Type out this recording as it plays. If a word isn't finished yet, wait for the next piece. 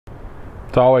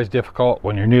It's always difficult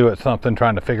when you're new at something,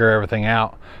 trying to figure everything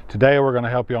out. Today we're going to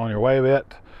help you on your way a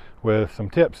bit with some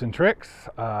tips and tricks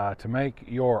to make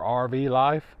your RV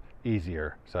life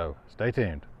easier. So stay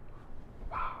tuned.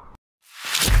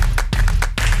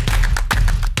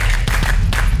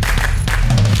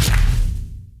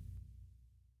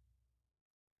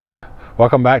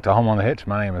 Welcome back to Home on the Hitch.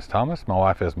 My name is Thomas. My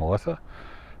wife is Melissa.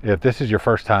 If this is your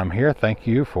first time here, thank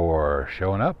you for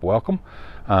showing up. Welcome.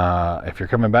 If you're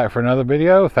coming back for another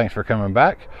video, thanks for coming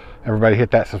back. Everybody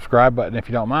hit that subscribe button if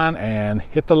you don't mind, and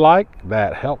hit the like.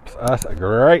 That helps us a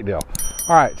great deal.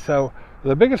 All right, so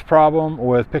the biggest problem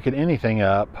with picking anything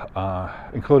up,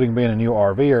 including being a new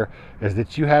RVer, is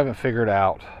that you haven't figured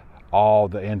out all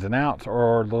the ins and outs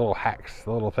or the little hacks,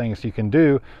 the little things you can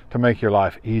do to make your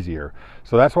life easier.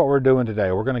 So that's what we're doing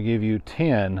today. We're going to give you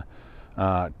 10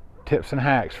 tips and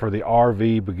hacks for the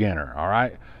RV beginner. All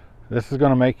right, this is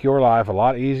going to make your life a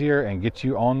lot easier and get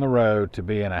you on the road to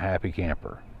being a happy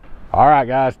camper. All right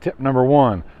guys, tip number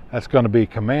 1, that's going to be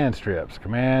command strips.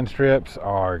 Command strips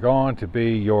are going to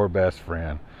be your best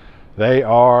friend. They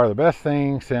are the best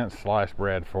thing since sliced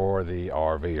bread for the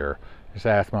RVer. Just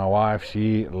ask my wife,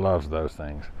 she loves those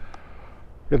things.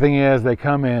 Good thing is they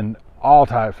come in all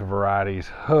types of varieties: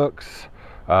 hooks,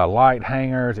 light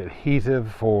hangers,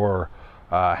 adhesive for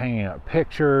hanging up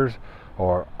pictures,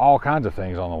 or all kinds of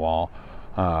things on the wall.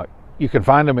 You can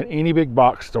find them at any big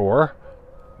box store.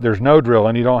 There's no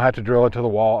drilling. You don't have to drill it to the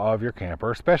wall of your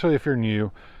camper, especially if you're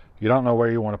new. You don't know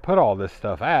where you want to put all this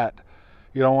stuff at.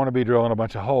 You don't want to be drilling a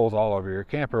bunch of holes all over your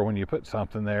camper when you put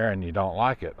something there and you don't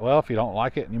like it. Well, if you don't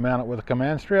like it and you mount it with a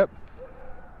command strip,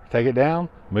 take it down,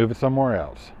 move it somewhere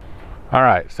else. All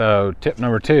right, so tip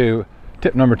number 2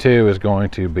 is going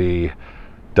to be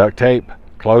duct tape,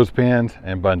 clothespins,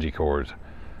 and bungee cords.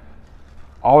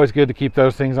 Always good to keep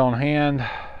those things on hand.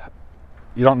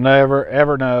 You don't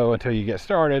ever know until you get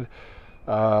started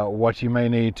what you may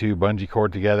need to bungee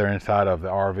cord together inside of the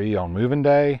RV on moving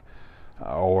day,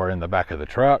 or in the back of the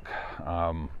truck.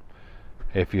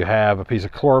 If you have a piece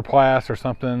of chloroplast or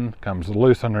something comes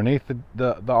loose underneath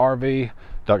the RV,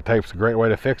 duct tape's a great way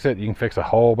to fix it. You can fix a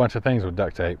whole bunch of things with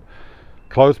duct tape.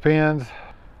 Clothespins,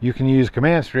 you can use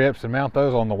command strips and mount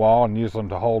those on the wall and use them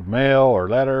to hold mail or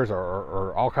letters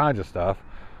or all kinds of stuff,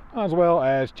 as well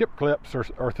as chip clips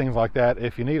or things like that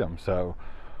if you need them. So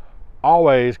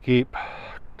always keep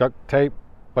duct tape,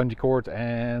 bungee cords,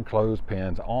 and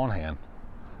clothespins on hand.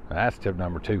 That's tip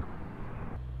number 2. All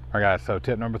right guys, so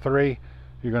tip number 3,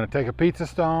 you're going to take a pizza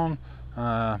stone,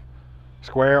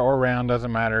 square or round,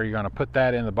 doesn't matter. You're going to put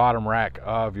that in the bottom rack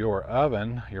of your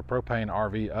oven, your propane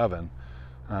RV oven,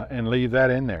 and leave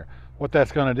that in there. What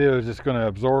that's going to do is it's going to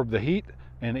absorb the heat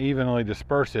and evenly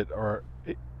disperse it, or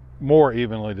more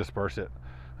evenly disperse it,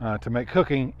 to make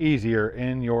cooking easier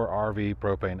in your RV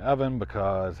propane oven,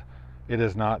 because it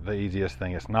is not the easiest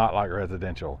thing. It's not like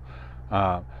residential.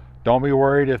 Don't be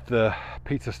worried if the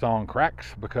pizza stone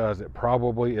cracks, because it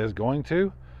probably is going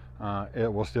to.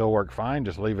 It will still work fine.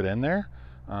 Just leave it in there,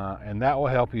 and that will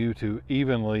help you to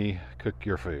evenly cook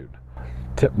your food.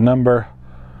 Tip number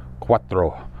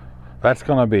 4, that's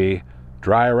going to be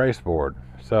dry erase board.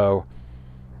 So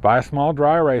buy a small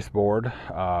dry erase board.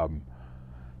 You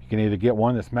can either get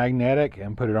one that's magnetic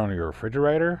and put it on your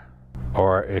refrigerator,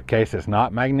 or in case it's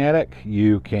not magnetic,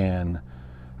 you can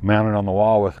mount it on the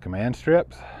wall with command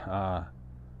strips.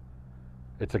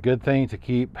 It's a good thing to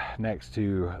keep next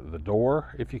to the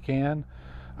door if you can,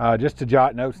 just to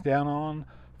jot notes down on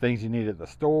things you need at the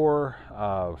store,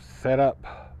 setup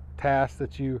tasks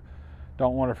that you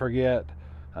don't want to forget,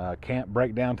 camp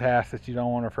breakdown tasks that you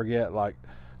don't want to forget, like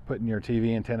putting your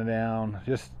TV antenna down.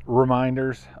 Just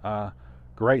reminders.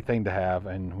 Great thing to have,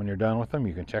 and when you're done with them,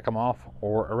 you can check them off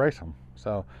or erase them.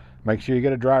 So make sure you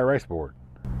get a dry erase board.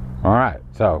 All right,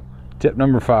 so tip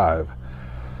number 5.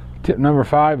 Tip number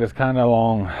 5 is kind of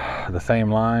along the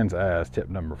same lines as tip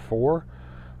number 4,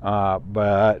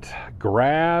 but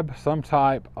grab some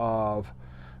type of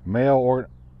mail or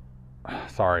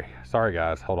sorry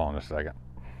guys, hold on a second.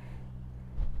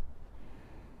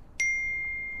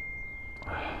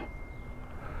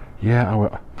 Yeah, I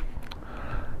will.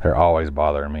 They're always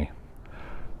bothering me.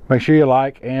 Make sure you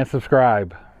like and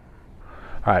subscribe.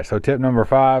 All right, so tip number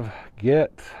 5,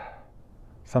 get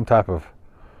some type of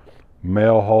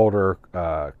mail holder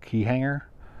key hanger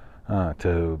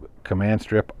to command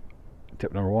strip,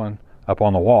 tip number 1, up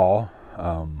on the wall.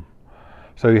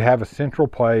 So you have a central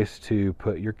place to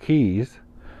put your keys,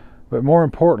 but more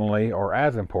importantly, or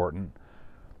as important,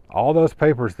 all those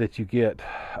papers that you get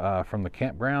from the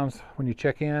campgrounds when you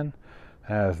check in,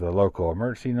 has the local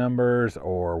emergency numbers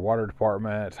or water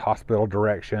departments, hospital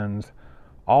directions,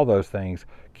 all those things.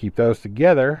 Keep those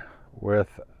together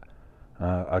with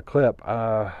a clip,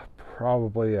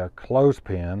 probably a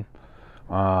clothespin,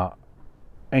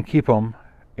 and keep them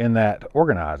in that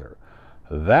organizer.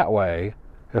 That way,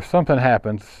 if something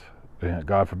happens,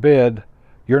 God forbid,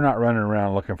 you're not running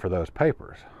around looking for those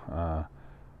papers.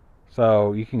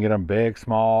 So you can get them big,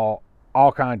 small,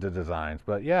 all kinds of designs.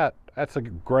 But yeah, that's a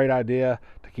great idea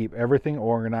to keep everything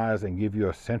organized and give you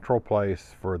a central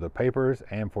place for the papers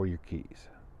and for your keys.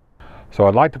 So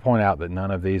I'd like to point out that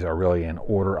none of these are really in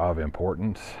order of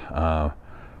importance.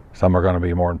 Some are going to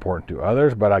be more important to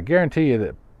others, but I guarantee you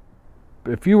that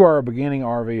if you are a beginning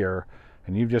RVer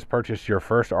and you've just purchased your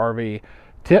first RV,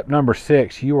 tip number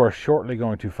 6, you are shortly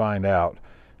going to find out,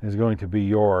 is going to be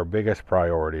your biggest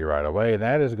priority right away.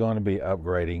 That is going to be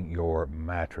upgrading your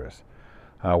mattress.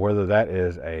 Whether that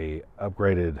is a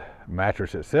upgraded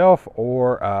mattress itself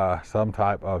or some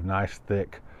type of nice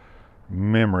thick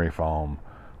memory foam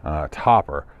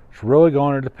topper. It's really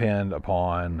going to depend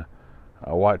upon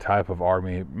what type of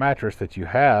RV mattress that you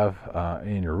have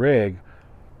in your rig.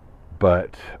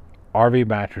 But RV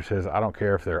mattresses, I don't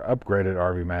care if they're upgraded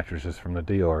RV mattresses from the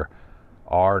dealer,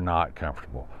 are not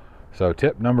comfortable. So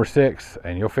tip number 6,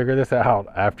 and you'll figure this out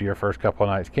after your first couple of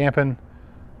nights camping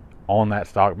on that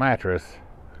stock mattress,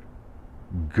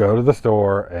 go to the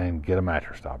store and get a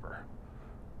mattress topper.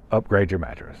 Upgrade your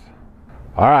mattress.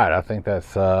 All right, I think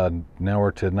that's now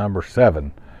we're to number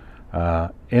 7.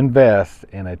 Invest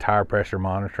in a tire pressure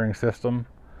monitoring system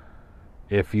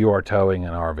if you are towing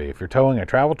an RV. If you're towing a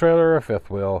travel trailer or a fifth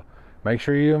wheel, make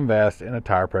sure you invest in a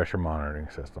tire pressure monitoring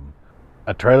system.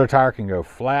 A trailer tire can go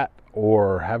flat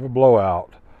or have a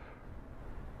blowout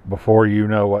before you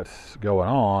know what's going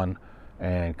on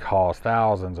and cause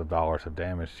thousands of dollars of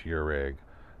damage to your rig.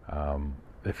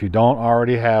 If you don't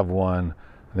already have one,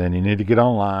 then you need to get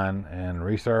online and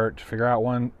research, figure out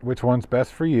which one's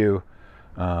best for you,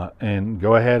 and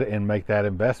go ahead and make that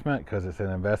investment, because it's an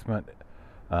investment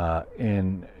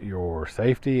in your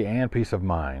safety and peace of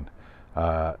mind.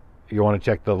 You want to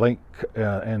check the link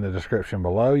in the description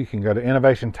below. You can go to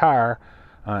Innovation Tire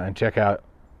and check out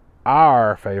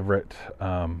our favorite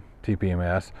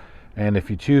TPMS. And if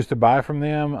you choose to buy from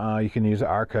them, you can use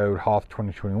our code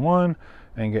HOTH2021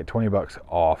 and get $20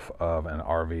 off of an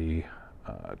RV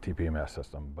TPMS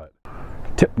system. But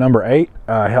tip number 8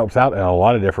 helps out in a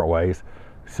lot of different ways.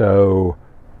 So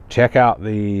check out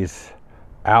these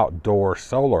outdoor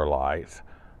solar lights.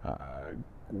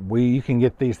 You can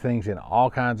get these things in all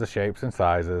kinds of shapes and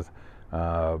sizes,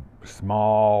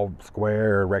 small,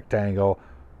 square, rectangle,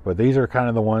 but these are kind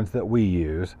of the ones that we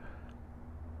use.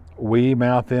 We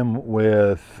mount them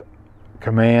with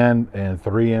Command and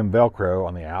 3M Velcro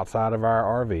on the outside of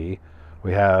our RV.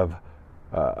 We have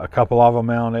a couple of them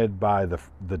mounted by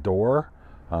the door.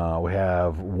 We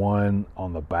have one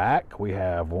on the back. We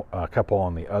have a couple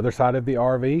on the other side of the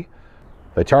RV.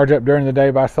 They charge up during the day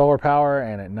by solar power,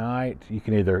 and at night you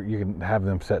can have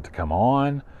them set to come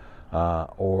on,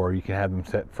 or you can have them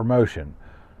set for motion.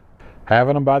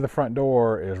 Having them by the front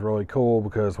door is really cool,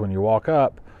 because when you walk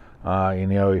up,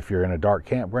 if you're in a dark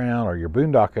campground or you're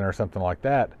boondocking or something like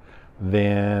that,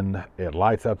 then it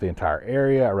lights up the entire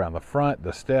area around the front,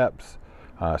 the steps,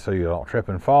 so you don't trip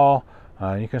and fall.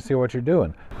 You can see what you're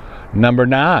doing. Number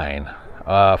 9,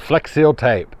 Flex Seal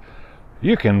tape.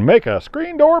 You can make a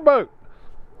screen door boat.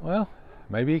 Well,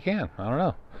 maybe you can. I don't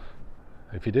know.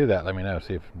 If you do that, let me know.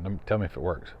 Tell me if it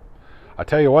works. I'll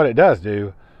tell you what it does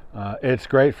do. It's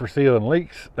great for sealing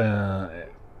leaks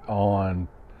on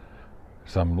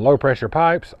some low pressure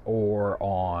pipes or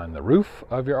on the roof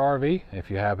of your RV. If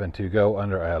you happen to go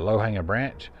under a low hanging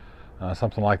branch,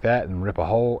 something like that, and rip a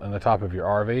hole in the top of your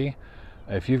RV.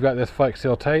 If you've got this Flex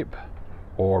Seal tape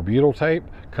or butyl tape,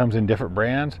 comes in different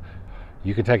brands,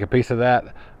 you can take a piece of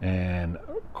that and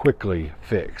quickly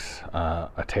fix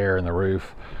a tear in the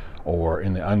roof or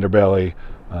in the underbelly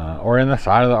or in the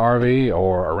side of the RV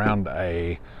or around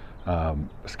a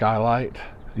skylight.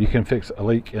 You can fix a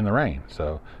leak in the rain.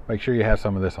 So make sure you have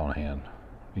some of this on hand.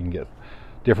 You can get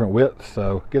different widths,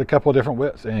 so get a couple of different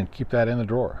widths and keep that in the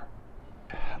drawer.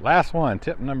 Last one,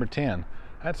 tip number 10.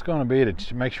 That's going to be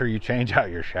to make sure you change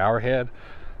out your shower head.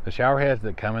 The shower heads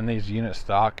that come in these unit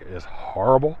stock is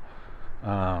horrible.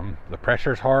 The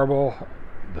pressure is horrible.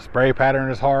 The spray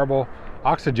pattern is horrible.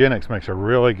 Oxygenics makes a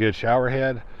really good shower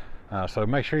head, so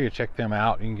make sure you check them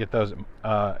out. You can get those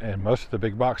in most of the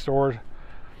big box stores,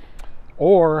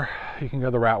 or you can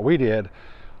go the route we did.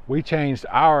 We changed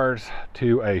ours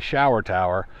to a shower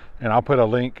tower, and I'll put a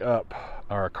link up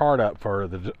or a card up for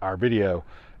our video,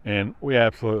 and we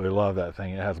absolutely love that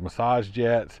thing. It has massage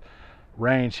jets,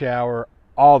 rain shower,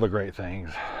 all the great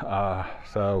things.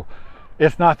 So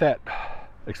it's not that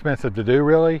expensive to do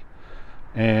really,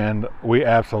 and we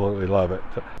absolutely love it.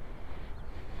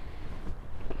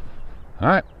 All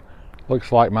right,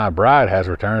 looks like my bride has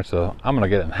returned, so I'm gonna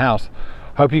get in the house.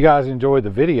 Hope you guys enjoyed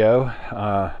the video.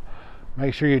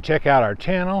 Make sure you check out our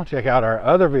channel, check out our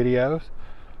other videos.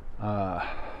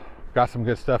 Got some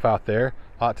good stuff out there,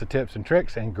 lots of tips and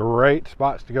tricks, and great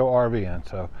spots to go RVing.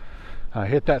 So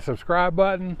hit that subscribe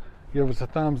button, give us a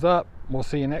thumbs up. We'll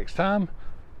see you next time.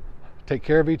 Take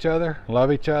care of each other,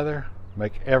 love each other,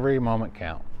 make every moment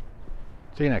count.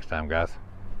 See you next time, guys.